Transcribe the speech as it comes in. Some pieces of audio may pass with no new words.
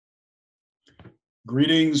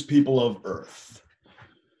Greetings, people of Earth.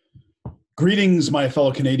 Greetings, my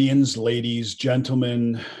fellow Canadians, ladies,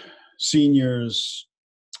 gentlemen, seniors,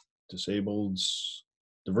 disableds,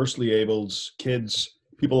 diversely abled, kids,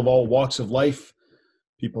 people of all walks of life,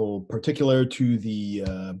 people particular to the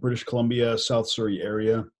British Columbia, South Surrey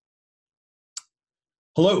area.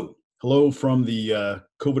 Hello. Hello from the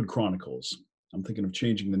COVID Chronicles. I'm thinking of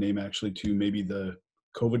changing the name actually to maybe the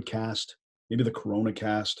COVID cast, maybe the Corona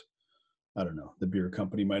cast. I don't know. The beer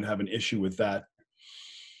company might have an issue with that,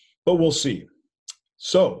 but we'll see.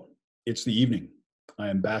 So it's the evening. I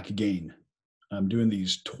am back again. I'm doing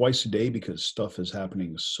these twice a day because stuff is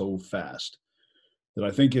happening so fast that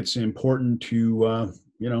I think it's important to,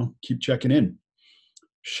 keep checking in.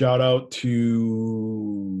 Shout out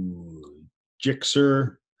to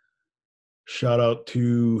Jixer. Shout out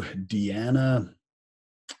to Deanna,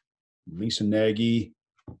 Lisa Nagy,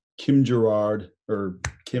 Kim Gerard, or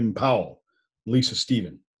Kim Powell, Lisa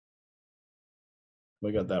Stephen.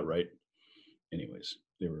 I got that right. Anyways,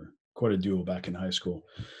 they were quite a duo back in high school.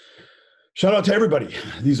 Shout out to everybody.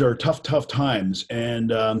 These are tough times, and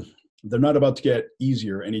they're not about to get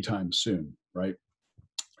easier anytime soon, right?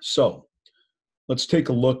 So let's take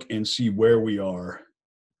a look and see where we are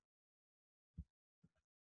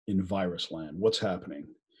in virus land. What's happening?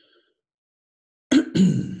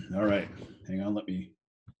 All right, hang on. Let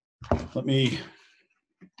me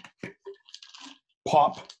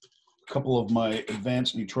pop a couple of my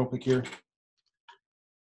advanced nootropic here.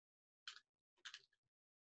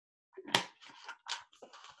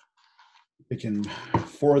 Picking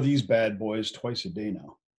 4 of these bad boys twice a day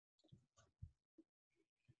now.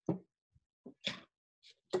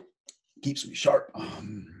 Keeps me sharp.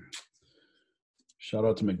 Shout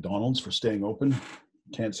out to McDonald's for staying open.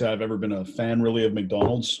 Can't say I've ever been a fan really of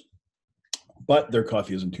McDonald's, but their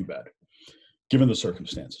coffee isn't too bad, given the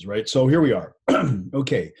circumstances, right? So here we are.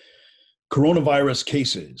 Okay. Coronavirus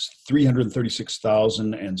cases,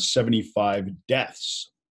 336,075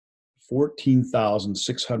 deaths,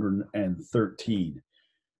 14,613.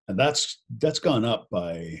 And that's gone up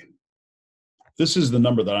by, this is the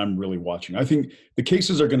number that I'm really watching. I think the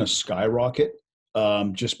cases are going to skyrocket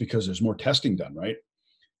just because there's more testing done, right?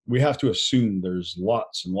 We have to assume there's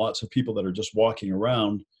lots and lots of people that are just walking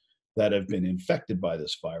around that have been infected by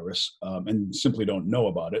this virus and simply don't know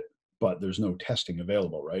about it, but there's no testing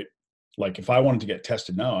available, right? Like if I wanted to get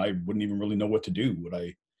tested now, I wouldn't even really know what to do. Would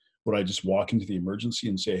I just walk into the emergency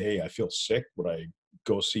and say, hey, I feel sick? Would I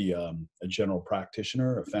go see a general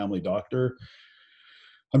practitioner, a family doctor?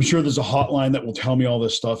 I'm sure there's a hotline that will tell me all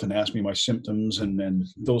this stuff and ask me my symptoms and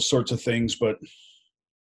those sorts of things, but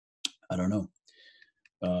I don't know.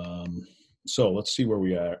 So let's see where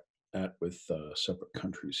we are at with separate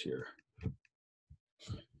countries here.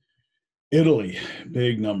 Italy,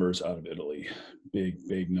 big numbers out of Italy,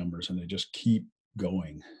 big numbers, and they just keep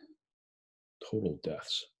going. Total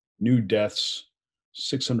deaths, new deaths,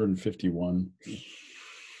 651.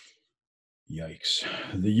 Yikes.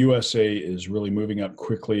 The USA is really moving up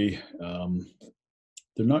quickly. They're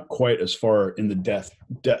not quite as far in the deaths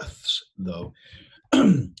though.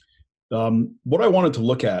 What I wanted to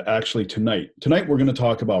look at actually tonight we're going to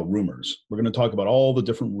talk about rumors. We're going to talk about all the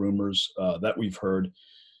different rumors that we've heard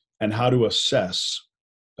and how to assess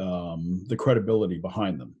the credibility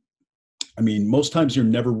behind them. I mean, most times you're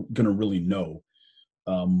never going to really know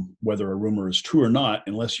whether a rumor is true or not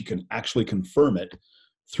unless you can actually confirm it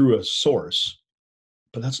through a source.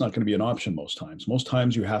 But that's not going to be an option most times. Most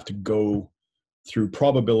times you have to go through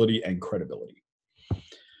probability and credibility.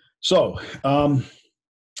 So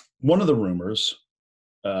one of the rumors,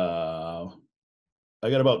 I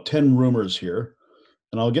got about 10 rumors here,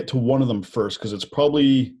 and I'll get to one of them first because it's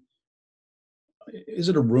probably, is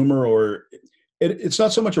it a rumor or it's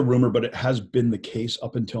not so much a rumor, but it has been the case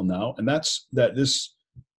up until now. And that's that this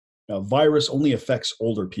virus only affects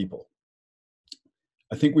older people.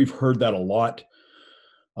 I think we've heard that a lot.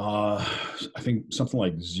 I think something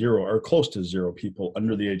like 0 or close to 0 people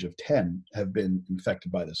under the age of 10 have been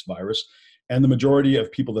infected by this virus. And the majority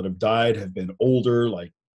of people that have died have been older,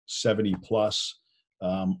 like 70 plus,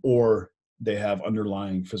 or they have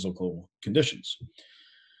underlying physical conditions.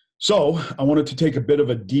 So I wanted to take a bit of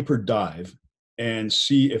a deeper dive and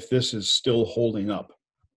see if this is still holding up.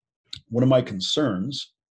 One of my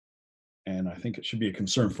concerns, and I think it should be a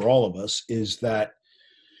concern for all of us, is that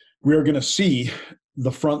we're going to see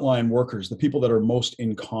the frontline workers, the people that are most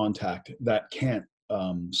in contact, that can't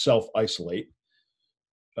self-isolate.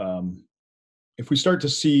 If we start to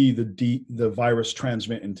see the virus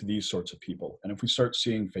transmit into these sorts of people, and if we start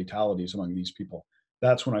seeing fatalities among these people,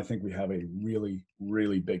 that's when I think we have a really,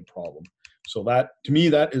 really big problem. So that, to me,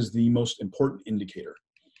 that is the most important indicator.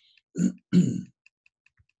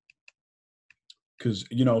 Because,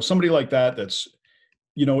 you know, somebody like that, that's,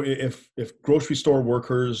 you know, if grocery store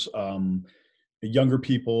workers, younger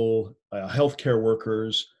people, healthcare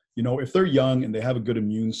workers, you know, if they're young and they have a good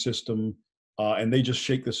immune system, and they just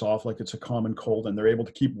shake this off like it's a common cold and they're able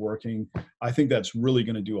to keep working, I think that's really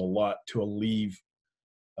going to do a lot to alleviate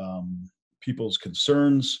people's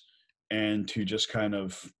concerns and to just kind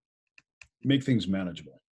of make things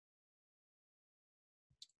manageable.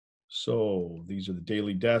 So these are the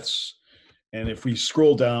daily deaths. And if we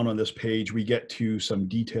scroll down on this page, we get to some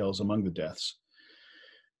details among the deaths.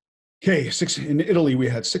 Okay, in Italy, we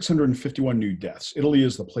had 651 new deaths. Italy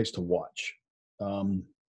is the place to watch.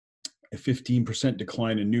 A 15%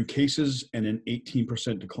 decline in new cases and an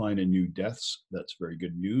 18% decline in new deaths. That's very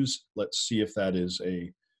good news. Let's see if that is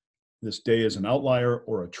this day is an outlier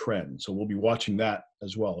or a trend. So we'll be watching that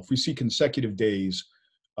as well. If we see consecutive days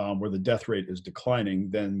where the death rate is declining,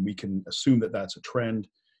 then we can assume that that's a trend,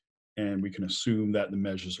 and we can assume that the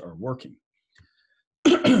measures are working.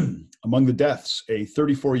 Among the deaths, a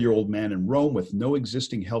 34-year-old man in Rome with no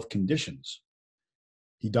existing health conditions.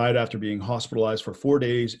 He died after being hospitalized for 4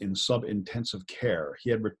 days in sub-intensive care. He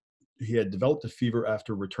had developed a fever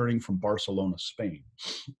after returning from Barcelona, Spain.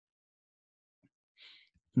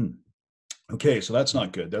 Okay, so that's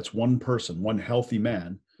not good. That's one person, one healthy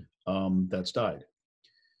man that's died.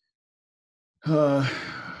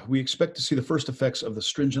 We expect to see the first effects of the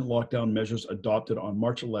stringent lockdown measures adopted on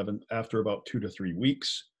March 11th after about 2 to 3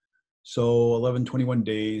 weeks. So 21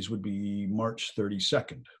 days would be March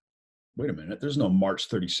 32nd. Wait a minute, there's no March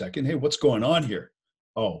 32nd. Hey, what's going on here?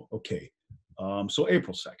 Oh, okay. So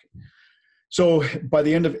April 2nd. So by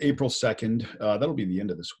the end of April 2nd, that'll be the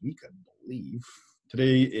end of this week, I believe.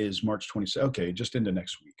 Today is March 22nd. Okay, just into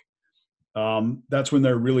next week. That's when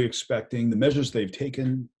they're really expecting the measures they've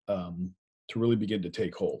taken to really begin to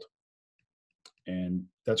take hold. And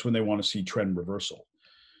that's when they want to see trend reversal.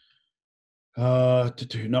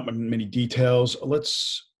 Not many details.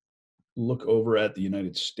 Let's look over at the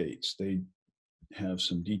United States. They have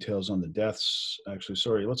some details on the deaths. Actually,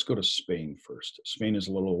 sorry, let's go to Spain first. Spain is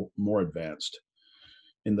a little more advanced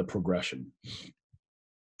in the progression.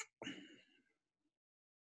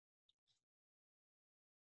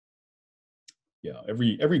 Yeah,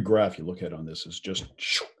 every graph you look at on this is just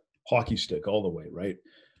hockey stick all the way, right?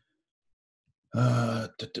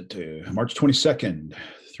 March 22nd,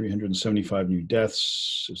 375 new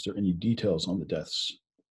deaths. Is there any details on the deaths?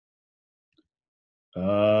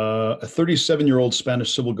 A 37-year-old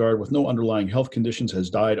Spanish civil guard with no underlying health conditions has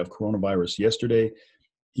died of coronavirus yesterday.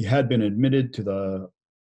 He had been admitted to the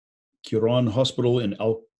Quirón Hospital in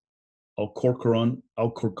Alcorcón,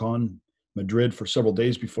 Madrid for several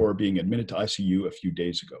days before being admitted to ICU a few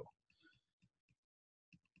days ago.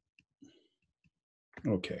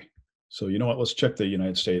 Okay, so you know what? Let's check the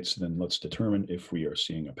United States, then let's determine if we are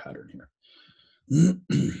seeing a pattern here.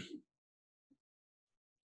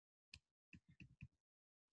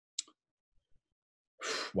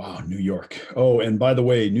 Wow, New York. Oh, and by the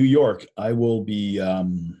way, New York, I will be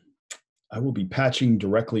patching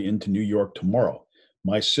directly into New York tomorrow.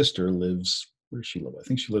 My sister lives, where does she live? I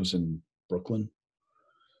think she lives in Brooklyn.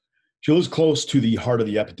 She lives close to the heart of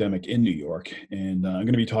the epidemic in New York, and I'm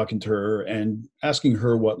going to be talking to her and asking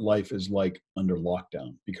her what life is like under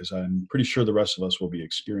lockdown, because I'm pretty sure the rest of us will be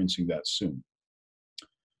experiencing that soon.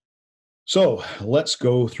 So let's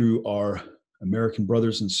go through our American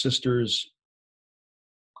brothers and sisters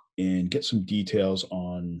and get some details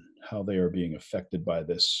on how they are being affected by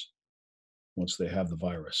this once they have the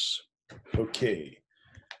virus. Okay.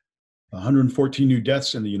 114 new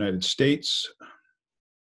deaths in the United States.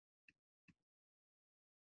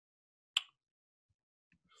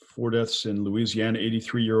 4 deaths in Louisiana,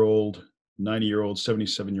 83-year-old, 90-year-old,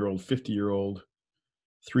 77-year-old, 50-year-old.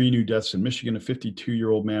 3 new deaths in Michigan, a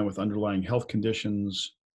 52-year-old man with underlying health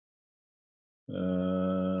conditions.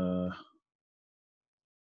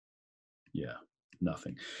 Yeah,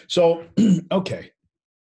 nothing. So, okay.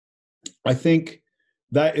 I think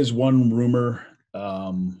that is one rumor.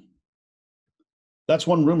 That's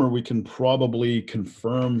one rumor we can probably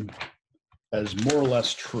confirm as more or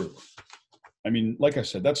less true. I mean, like I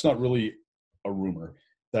said, that's not really a rumor.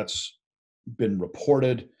 That's been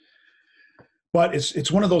reported. But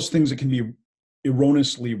it's one of those things that can be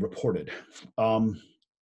erroneously reported.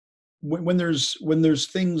 When there's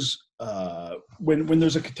things, when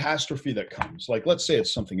there's a catastrophe that comes, like let's say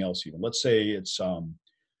it's something else even. Let's say it's a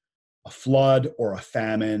flood or a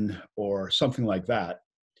famine or something like that.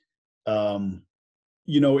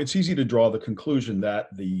 it's easy to draw the conclusion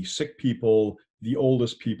that the sick people, the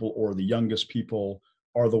oldest people, or the youngest people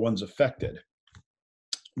are the ones affected.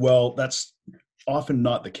 Well, that's often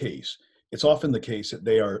not the case. It's often the case that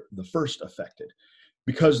they are the first affected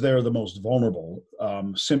because they're the most vulnerable.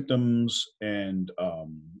 Symptoms and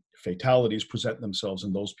fatalities present themselves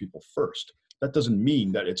in those people first. That doesn't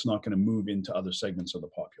mean that it's not going to move into other segments of the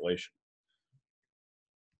population,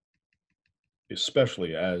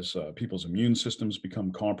 especially as people's immune systems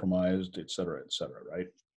become compromised, et cetera, right?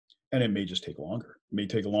 And it may just take longer. It may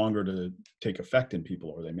take longer to take effect in people,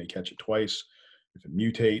 or they may catch it twice. If it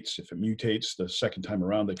mutates the second time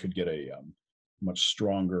around, they could get a much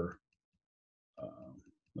stronger,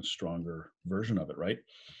 version of it, right?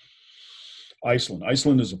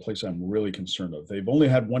 Iceland is a place I'm really concerned of. They've only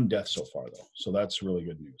had one death so far, though, so that's really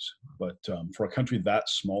good news. But for a country that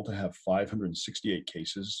small to have 568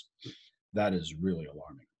 cases, that is really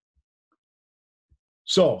alarming.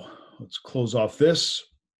 So let's close off this.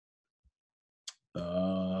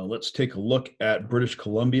 Let's take a look at British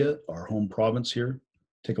Columbia, our home province here.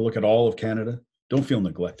 Take a look at all of Canada. Don't feel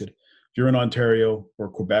neglected. If you're in Ontario or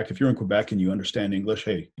Quebec, if you're in Quebec and you understand English,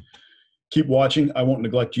 hey, keep watching. I won't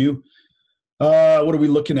neglect you. What are we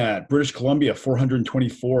looking at? British Columbia,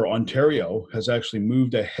 424. Ontario has actually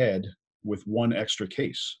moved ahead with one extra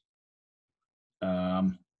case.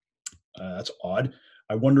 That's odd.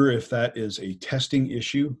 I wonder if that is a testing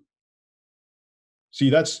issue. See,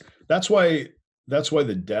 that's why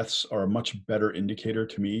the deaths are a much better indicator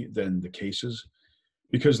to me than the cases,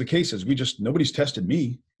 because the cases, nobody's tested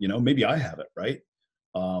me, maybe I have it, right?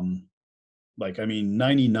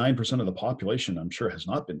 99% of the population, I'm sure, has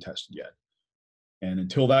not been tested yet. And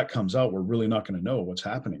until that comes out, we're really not going to know what's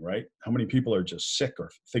happening, right? How many people are just sick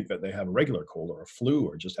or think that they have a regular cold or a flu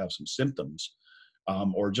or just have some symptoms,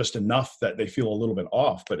 or just enough that they feel a little bit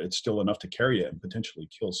off, but it's still enough to carry it and potentially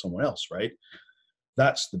kill someone else, right?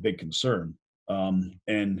 That's the big concern.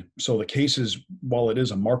 And so the cases, while it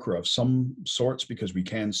is a marker of some sorts, because we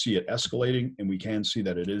can see it escalating and we can see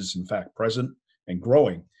that it is in fact present and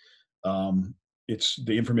growing, the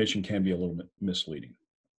information can be a little bit misleading.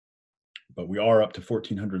 But we are up to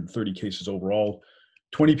 1,430 cases overall.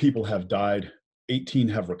 20 people have died, 18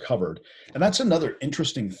 have recovered. And that's another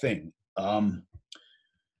interesting thing.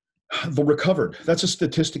 The recovered, that's a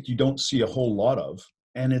statistic you don't see a whole lot of,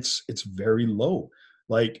 and it's very low.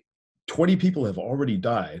 Like 20 people have already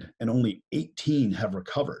died and only 18 have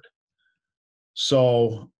recovered.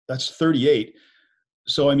 So that's 38.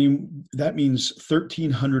 So, I mean, that means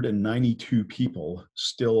 1,392 people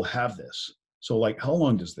still have this. So, like, how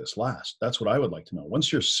long does this last? That's what I would like to know.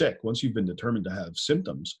 Once you're sick, once you've been determined to have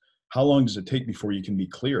symptoms, how long does it take before you can be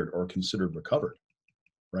cleared or considered recovered,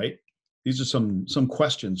 right? These are some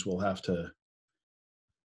questions we'll have to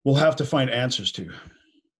find answers to.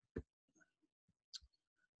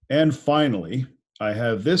 And finally, I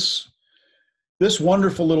have this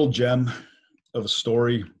wonderful little gem of a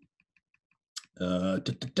story.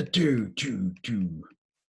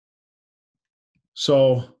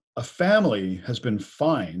 So a family has been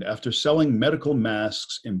fined after selling medical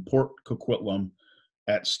masks in Port Coquitlam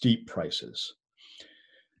at steep prices.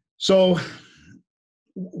 So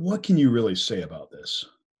what can you really say about this?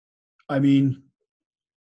 I mean,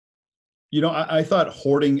 I thought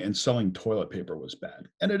hoarding and selling toilet paper was bad,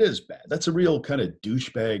 and it is bad. That's a real kind of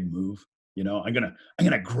douchebag move. I'm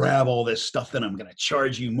gonna grab all this stuff, then I'm gonna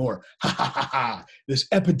charge you more. Ha ha ha ha! This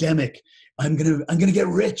epidemic, I'm gonna get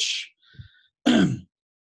rich.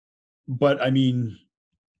 But I mean,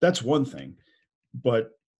 that's one thing.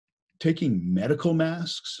 But taking medical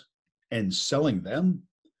masks and selling them,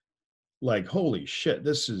 like, holy shit,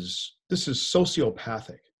 this is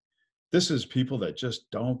sociopathic. This is people that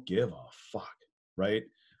just don't give a fuck, right?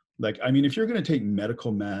 Like, I mean, if you're going to take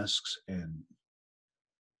medical masks and,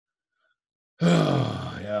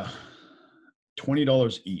 yeah,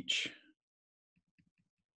 $20 each.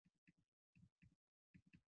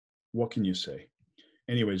 What can you say?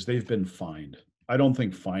 Anyways, they've been fined. I don't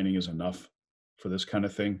think fining is enough for this kind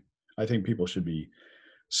of thing. I think people should be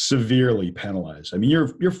severely penalized. I mean,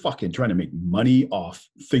 you're fucking trying to make money off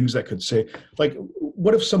things that could say, like,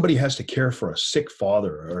 what if somebody has to care for a sick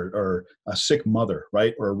father or a sick mother,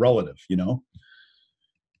 right? Or a relative,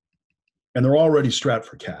 and they're already strapped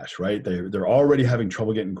for cash, right? They're already having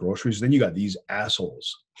trouble getting groceries. Then you got these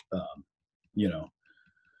assholes,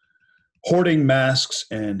 hoarding masks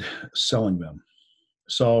and selling them.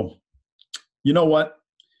 So, you know what?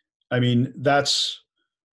 I mean,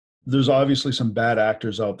 there's obviously some bad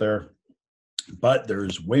actors out there, but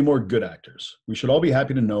there's way more good actors. We should all be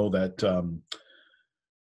happy to know that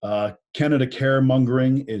Canada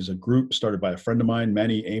Caremongering is a group started by a friend of mine,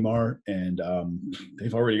 Manny Amar, and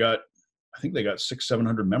they've already got, I think they got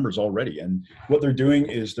 600-700 members already. And what they're doing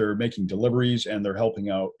is they're making deliveries and they're helping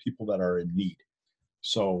out people that are in need.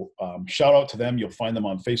 So shout out to them. You'll find them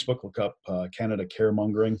on Facebook. Look up Canada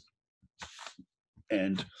Caremongering.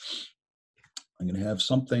 And I'm going to have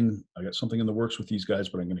something, I got something in the works with these guys,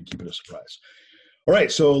 but I'm going to keep it a surprise. All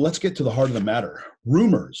right, so let's get to the heart of the matter.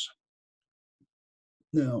 Rumors.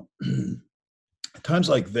 Now, at times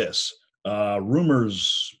like this,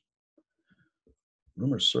 rumors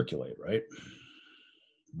circulate, right?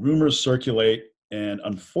 Rumors circulate, and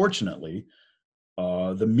unfortunately,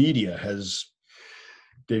 the media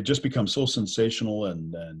they've just become so sensational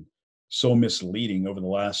and so misleading over the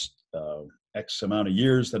last X amount of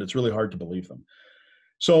years that it's really hard to believe them.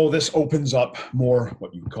 So this opens up more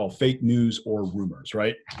what you call fake news or rumors,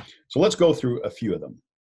 right? So let's go through a few of them.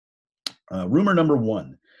 Rumor number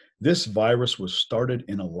one, this virus was started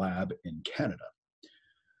in a lab in Canada.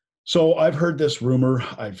 So I've heard this rumor.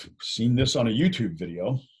 I've seen this on a YouTube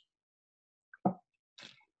video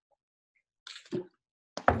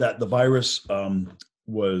that the virus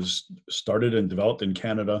was started and developed in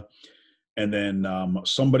Canada. And then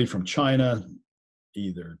somebody from China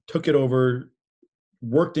either took it over,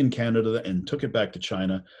 worked in Canada and took it back to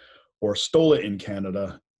China, or stole it in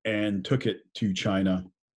Canada and took it to China.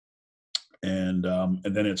 And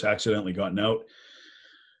then it's accidentally gotten out.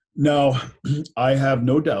 Now, I have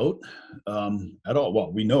no doubt at all.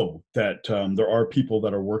 Well, we know that there are people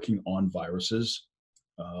that are working on viruses,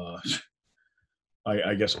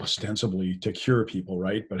 I guess ostensibly to cure people,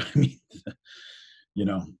 right? But I mean, you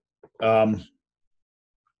know,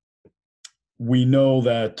 we know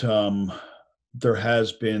that there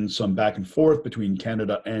has been some back and forth between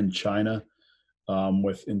Canada and China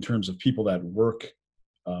in terms of people that work,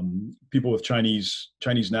 people with Chinese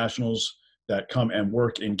nationals that come and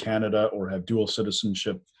work in Canada or have dual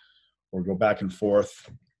citizenship or go back and forth.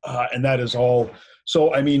 And that is all.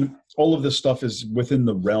 So, I mean, all of this stuff is within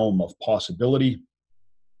the realm of possibility,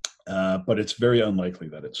 but it's very unlikely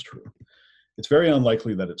that it's true. It's very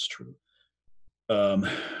unlikely that it's true.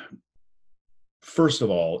 First of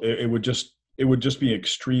all, it would just be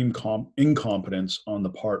extreme incompetence on the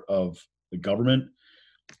part of the government,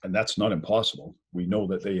 and that's not impossible. We know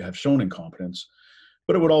that they have shown incompetence,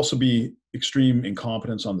 but it would also be extreme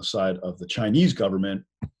incompetence on the side of the Chinese government.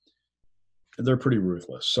 They're pretty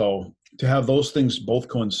ruthless. So to have those things both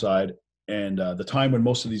coincide, and the time when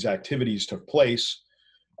most of these activities took place,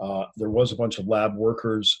 there was a bunch of lab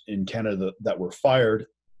workers in Canada that were fired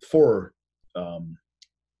for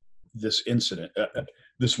this incident,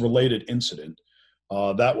 this related incident.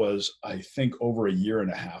 That was, I think, over a year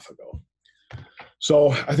and a half ago.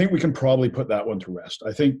 So I think we can probably put that one to rest.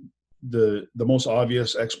 I think the most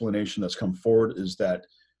obvious explanation that's come forward is that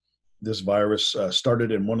this virus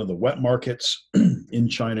started in one of the wet markets in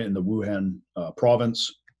China, in the Wuhan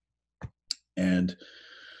province. And,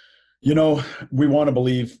 you know, we want to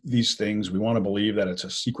believe these things. We want to believe that it's a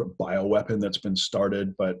secret bioweapon that's been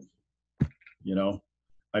started. But, you know,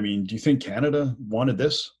 I mean, do you think Canada wanted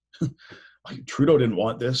this? Trudeau didn't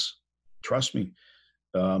want this. Trust me.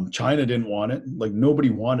 China didn't want it. Like, nobody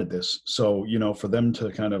wanted this. So, you know, for them to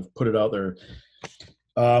kind of put it out there.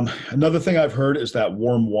 Another thing I've heard is that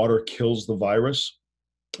warm water kills the virus.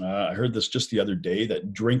 I heard this just the other day,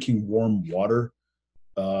 that drinking warm water,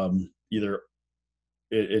 either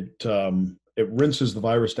it rinses the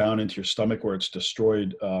virus down into your stomach, where it's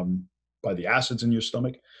destroyed by the acids in your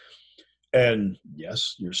stomach. And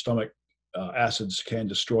yes, your stomach acids can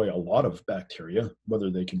destroy a lot of bacteria. Whether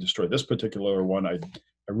they can destroy this particular one, I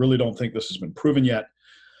really don't think this has been proven yet.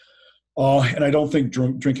 And I don't think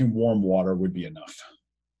drinking warm water would be enough.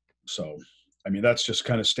 So, I mean, that's just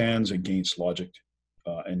kind of stands against logic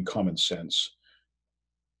and common sense.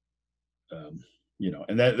 You know,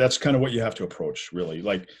 and that's kind of what you have to approach, really.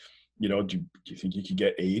 Like, you know, do you think you could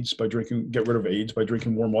get rid of AIDS by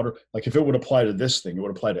drinking warm water? Like, if it would apply to this thing, it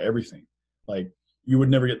would apply to everything. Like, you would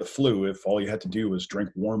never get the flu if all you had to do was drink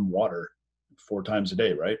warm water 4 times a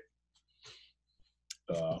day, right?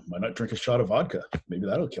 Why not drink a shot of vodka? Maybe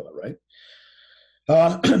that'll kill it, right?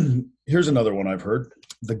 Here's another one I've heard.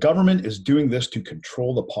 The government is doing this to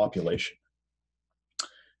control the population.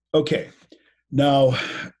 Okay, now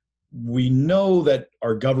we know that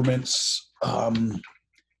our governments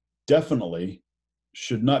definitely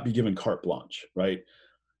should not be given carte blanche, right?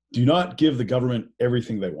 Do not give the government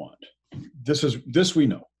everything they want. This we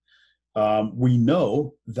know. We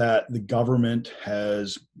know that the government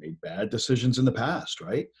has made bad decisions in the past,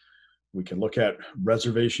 right? We can look at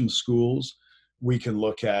reservation schools. We can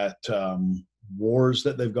look at wars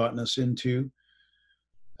that they've gotten us into.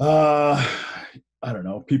 Uh, I don't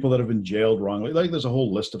know, people that have been jailed wrongly. Like there's a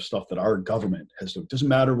whole list of stuff that our government has to. It doesn't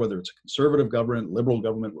matter whether it's a conservative government, liberal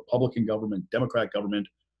government, Republican government, Democrat government,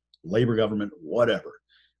 Labor government, whatever.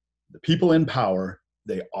 The people in power,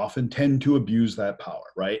 they often tend to abuse that power,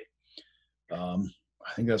 right? I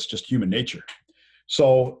think that's just human nature.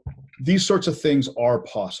 So these sorts of things are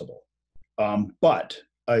possible. But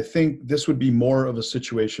I think this would be more of a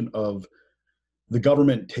situation of the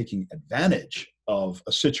government taking advantage of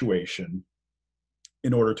a situation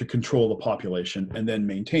in order to control the population and then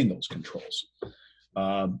maintain those controls.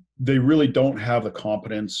 They really don't have the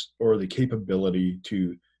competence or the capability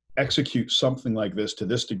to execute something like this to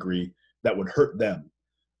this degree that would hurt them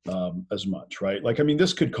as much, right? Like, I mean,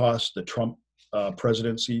 this could cost the Trump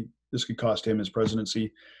presidency. This could cost him his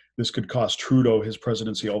presidency. This could cost Trudeau his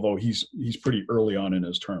presidency, although he's pretty early on in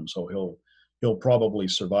his term, so he'll probably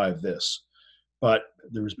survive this. But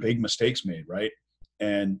there was big mistakes made, right?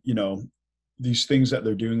 And you know, these things that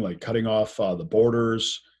they're doing, like cutting off the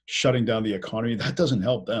borders, shutting down the economy, that doesn't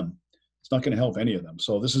help them. It's not going to help any of them.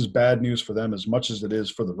 So this is bad news for them as much as it is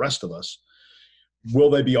for the rest of us.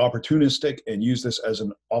 Will they be opportunistic and use this as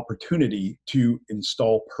an opportunity to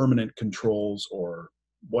install permanent controls or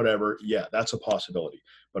whatever? Yeah, that's a possibility.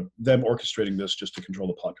 But them orchestrating this just to control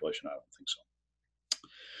the population, I don't think so.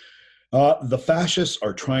 The fascists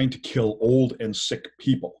are trying to kill old and sick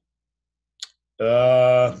people.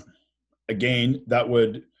 Again, that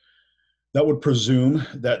would presume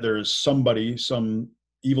that there is somebody, some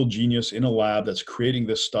evil genius in a lab that's creating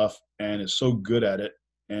this stuff and is so good at it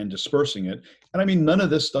and dispersing it. And I mean, none of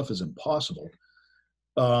this stuff is impossible.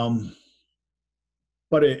 But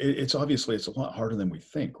it's obviously, it's a lot harder than we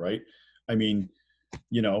think, right? I mean,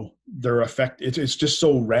 you know, it's just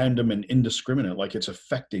so random and indiscriminate, like it's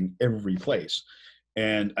affecting every place.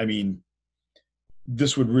 And I mean,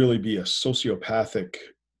 this would really be a sociopathic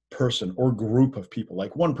person or group of people.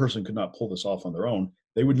 Like one person could not pull this off on their own.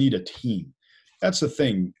 They would need a team. That's the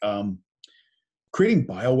thing. Creating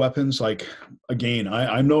bioweapons, like, again,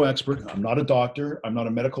 I'm no expert. I'm not a doctor. I'm not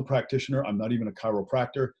a medical practitioner. I'm not even a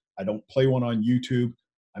chiropractor. I don't play one on YouTube.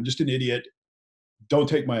 I'm just an idiot. Don't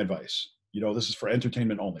take my advice. You know, this is for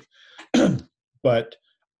entertainment only. But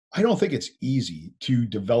I don't think it's easy to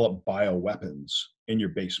develop bioweapons in your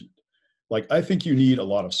basement. Like, I think you need a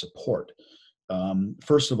lot of support.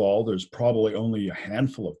 First of all, there's probably only a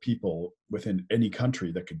handful of people within any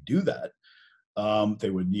country that could do that. They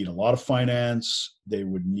would need a lot of finance. They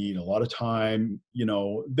would need a lot of time. You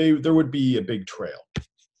know, there would be a big trail.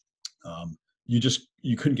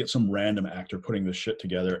 You couldn't get some random actor putting this shit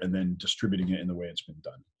together and then distributing it in the way it's been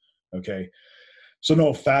done. Okay. So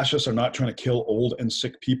no, fascists are not trying to kill old and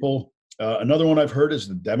sick people. Another one I've heard is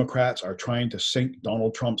the Democrats are trying to sink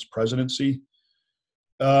Donald Trump's presidency.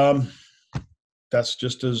 That's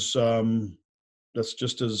just as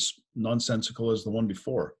nonsensical as the one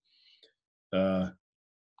before.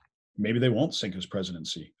 Maybe they won't sink his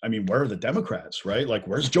presidency. I mean, where are the Democrats, right? Like,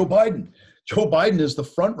 where's Joe Biden? Joe Biden is the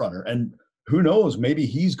front runner, and who knows, maybe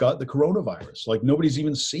he's got the coronavirus. Like, nobody's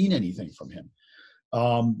even seen anything from him.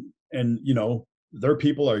 And, you know, their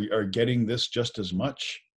people are getting this just as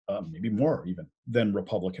much, maybe more even, than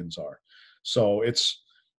Republicans are. So it's,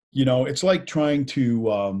 you know, it's like trying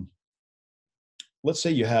to, let's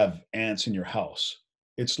say you have ants in your house.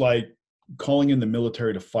 It's like calling in the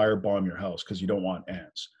military to firebomb your house because you don't want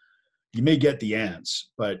ants. You may get the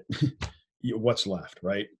ants, but what's left,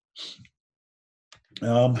 right?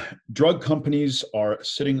 Drug companies are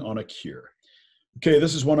sitting on a cure. Okay,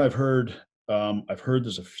 this is one I've heard. I've heard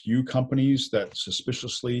there's a few companies that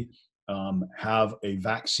suspiciously have a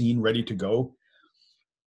vaccine ready to go.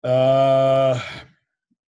 Where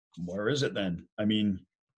is it then? I mean,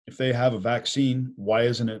 if they have a vaccine, why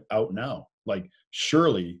isn't it out now? Like,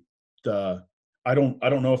 surely I don't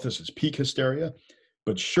know if this is peak hysteria,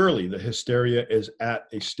 but surely the hysteria is at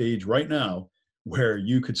a stage right now where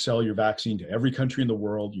you could sell your vaccine to every country in the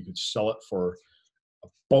world. You could sell it for a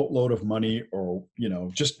boatload of money, or, you know,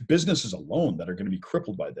 just businesses alone that are going to be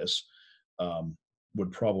crippled by this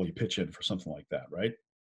would probably pitch in for something like that, right?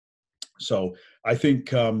 So I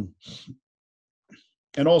think, and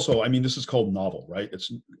also, I mean, this is called novel, right?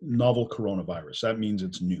 It's novel coronavirus. That means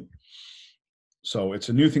it's new. So it's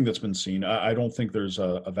a new thing that's been seen. I don't think there's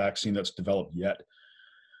a vaccine that's developed yet.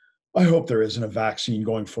 I hope there isn't a vaccine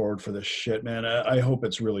going forward for this shit, man. I hope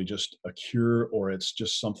it's really just a cure, or it's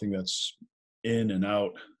just something that's in and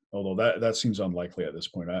out. Although that seems unlikely at this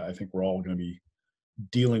point. I think we're all going to be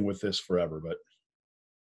dealing with this forever.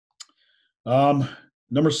 But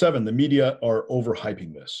number 7, the media are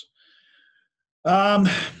overhyping this.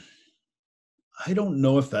 I don't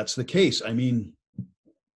know if that's the case. I mean,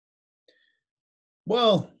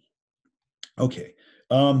 well, okay.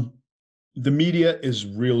 Um, the media is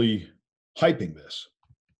really hyping this.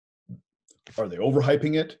 Are they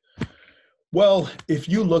overhyping it? Well, if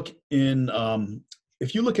you look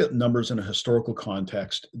at numbers in a historical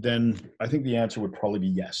context, then I think the answer would probably be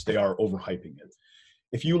yes. They are overhyping it.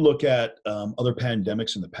 If you look at other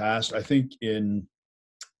pandemics in the past, I think in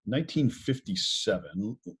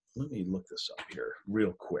 1957. Let me look this up here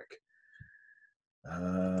real quick.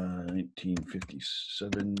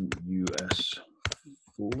 1957 U.S.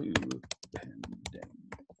 flu pandemic.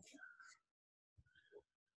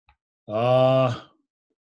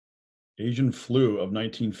 Asian flu of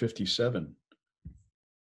 1957.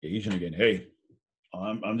 Asian again. Hey,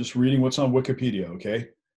 I'm just reading what's on Wikipedia. Okay,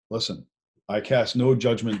 listen. I cast no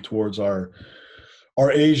judgment towards our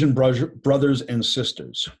Asian brothers and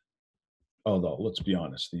sisters. Although, let's be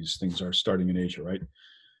honest, these things are starting in Asia, right?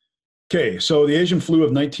 Okay, so the Asian flu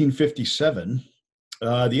of 1957.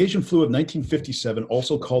 The Asian flu of 1957,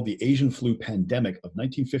 also called the Asian flu pandemic of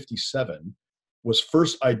 1957, was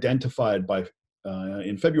first identified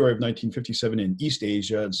in February of 1957 in East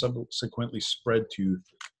Asia and subsequently spread to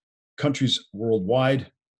countries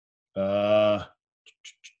worldwide. There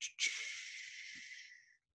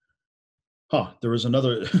was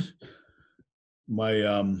another.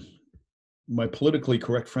 My politically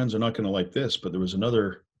correct friends are not going to like this, but there was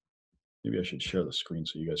another. Maybe I should share the screen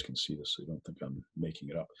so you guys can see this, so you don't think I'm making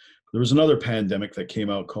it up. There was another pandemic that came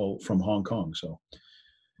out from Hong Kong. So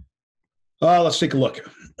let's take a look.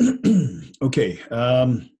 Okay.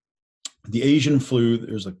 The Asian flu,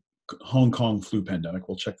 there's a Hong Kong flu pandemic.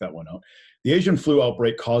 We'll check that one out. The Asian flu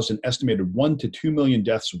outbreak caused an estimated 1 to 2 million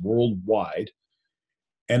deaths worldwide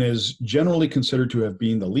and is generally considered to have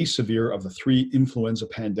been the least severe of the three influenza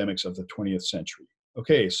pandemics of the 20th century.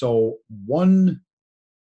 Okay, so 1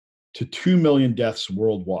 to 2 million deaths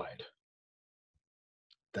worldwide.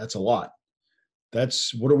 That's a lot.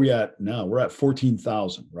 What are we at now? We're at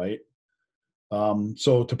 14,000, right?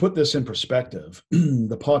 So to put this in perspective,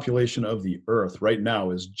 the population of the Earth right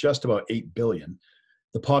now is just about 8 billion.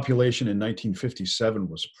 The population in 1957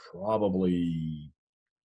 was probably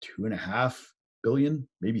 2.5 billion,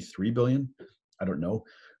 maybe 3 billion. I don't know.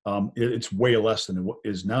 It's way less than it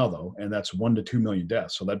is now, though, and that's 1 to 2 million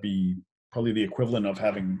deaths. So that'd be probably the equivalent of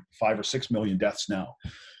having 5 or 6 million deaths now.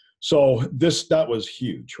 So that was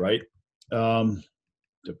huge, right?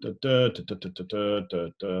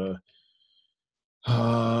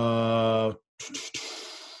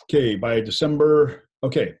 Okay, by December,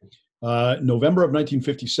 November of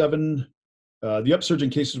 1957, the upsurge in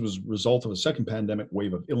cases was a result of a second pandemic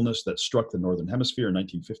wave of illness that struck the Northern Hemisphere in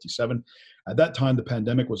 1957. At that time, the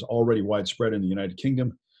pandemic was already widespread in the United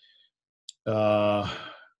Kingdom.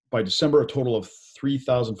 By December, a total of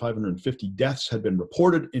 3,550 deaths had been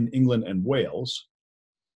reported in England and Wales.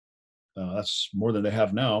 That's more than they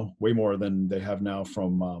have now, way more than they have now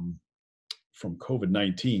from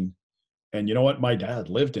COVID-19. And you know what? My dad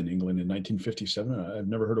lived in England in 1957. I've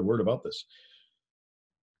never heard a word about this.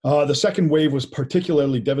 The second wave was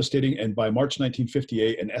particularly devastating, and by March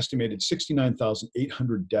 1958, an estimated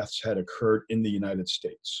 69,800 deaths had occurred in the United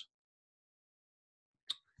States.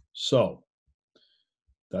 So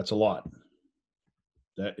that's a lot.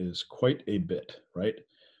 That is quite a bit, right?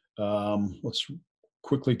 Let's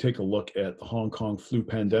quickly take a look at the Hong Kong flu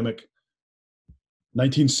pandemic.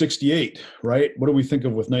 1968, right? What do we think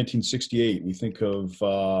of with 1968? We think of,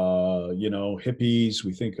 hippies.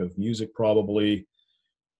 We think of music, probably.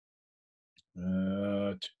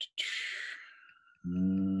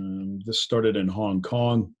 This started in Hong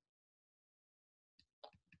Kong.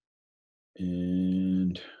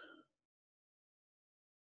 And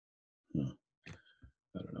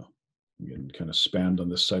I don't know. I'm getting kind of spammed on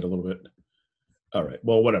this site a little bit. All right.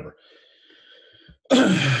 Well, whatever.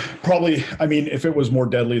 Probably, I mean, if it was more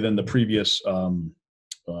deadly than the previous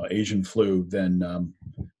Asian flu, then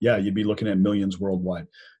you'd be looking at millions worldwide.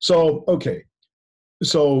 So, okay.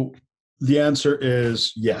 So the answer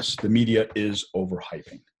is yes, the media is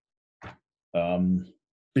overhyping.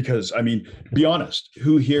 Because, I mean, be honest,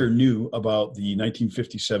 who here knew about the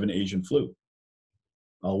 1957 Asian flu?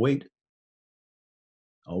 I'll wait.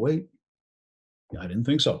 I didn't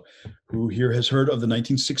think so. Who here has heard of the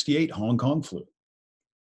 1968 Hong Kong flu?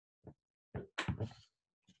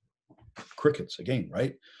 Crickets again,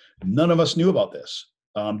 right? None of us knew about this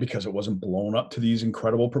because it wasn't blown up to these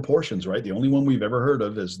incredible proportions, right? The only one we've ever heard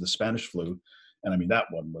of is the Spanish flu. And I mean, that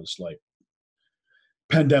one was like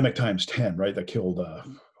pandemic times 10, right? That killed, I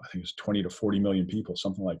think it was 20 to 40 million people,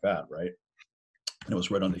 something like that, right? And it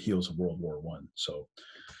was right on the heels of World War I. So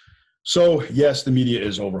So yes, the media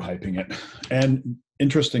is overhyping it. And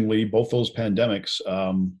interestingly, both those pandemics,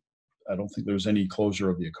 I don't think there's any closure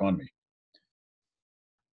of the economy.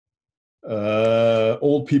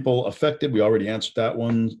 Old people affected. We already answered that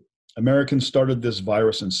one. Americans started this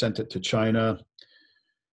virus and sent it to China.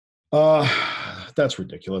 Uh, that's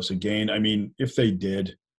ridiculous. Again, I mean, if they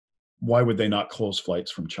did, why would they not close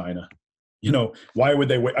flights from China? You know, why would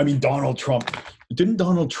they wait? I mean, didn't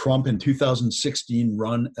Donald Trump in 2016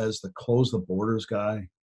 run as the close the borders guy?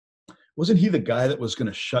 Wasn't he the guy that was going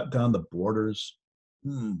to shut down the borders?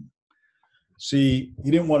 Hmm. See, he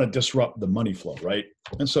didn't want to disrupt the money flow, right?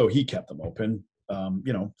 And so he kept them open.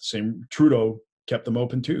 You know, same Trudeau kept them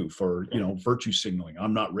open too for, you know, virtue signaling.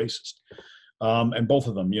 I'm not racist. And both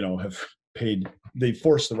of them, you know, have they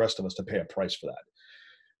forced the rest of us to pay a price for that.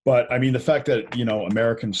 But I mean, the fact that, you know,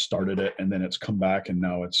 Americans started it and then it's come back and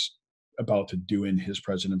now it's about to do in his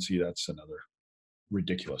presidency, that's another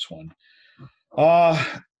ridiculous one.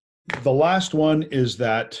 The last one is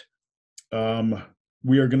that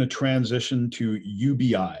we are going to transition to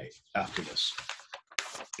UBI after this.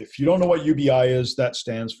 If you don't know what UBI is, that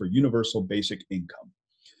stands for Universal Basic Income.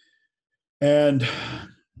 And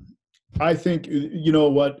I think, you know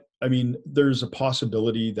what, I mean, there's a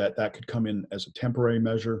possibility that that could come in as a temporary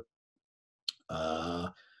measure.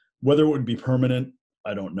 Whether it would be permanent,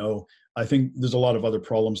 I don't know. I think there's a lot of other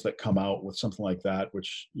problems that come out with something like that,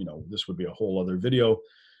 which, you know, this would be a whole other video.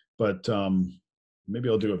 But maybe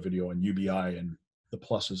I'll do a video on UBI and the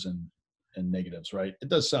pluses and negatives, right? It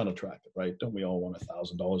does sound attractive, right? Don't we all want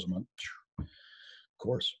 $1,000 a month? Of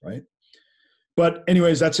course, right? But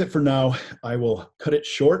anyways, that's it for now. I will cut it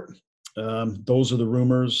short. Those are the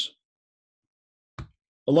rumors.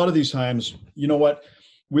 A lot of these times, you know what?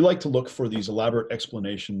 We like to look for these elaborate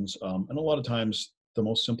explanations. And a lot of times the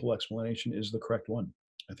most simple explanation is the correct one.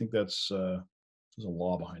 I think there's a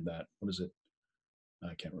law behind that. What is it?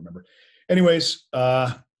 I can't remember. Anyways,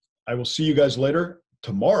 I will see you guys later.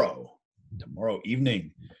 Tomorrow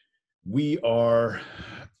evening, we are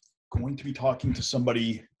going to be talking to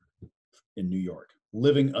somebody in New York,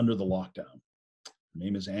 living under the lockdown. Her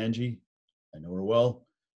name is Angie. I know her well.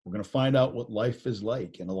 We're going to find out what life is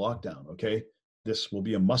like in a lockdown, okay? This will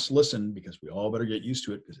be a must listen because we all better get used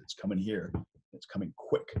to it because it's coming here. It's coming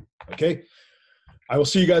quick, okay? I will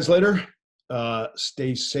see you guys later.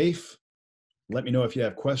 Stay safe. Let me know if you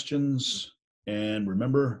have questions. And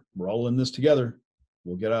remember, we're all in this together.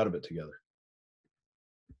 We'll get out of it together.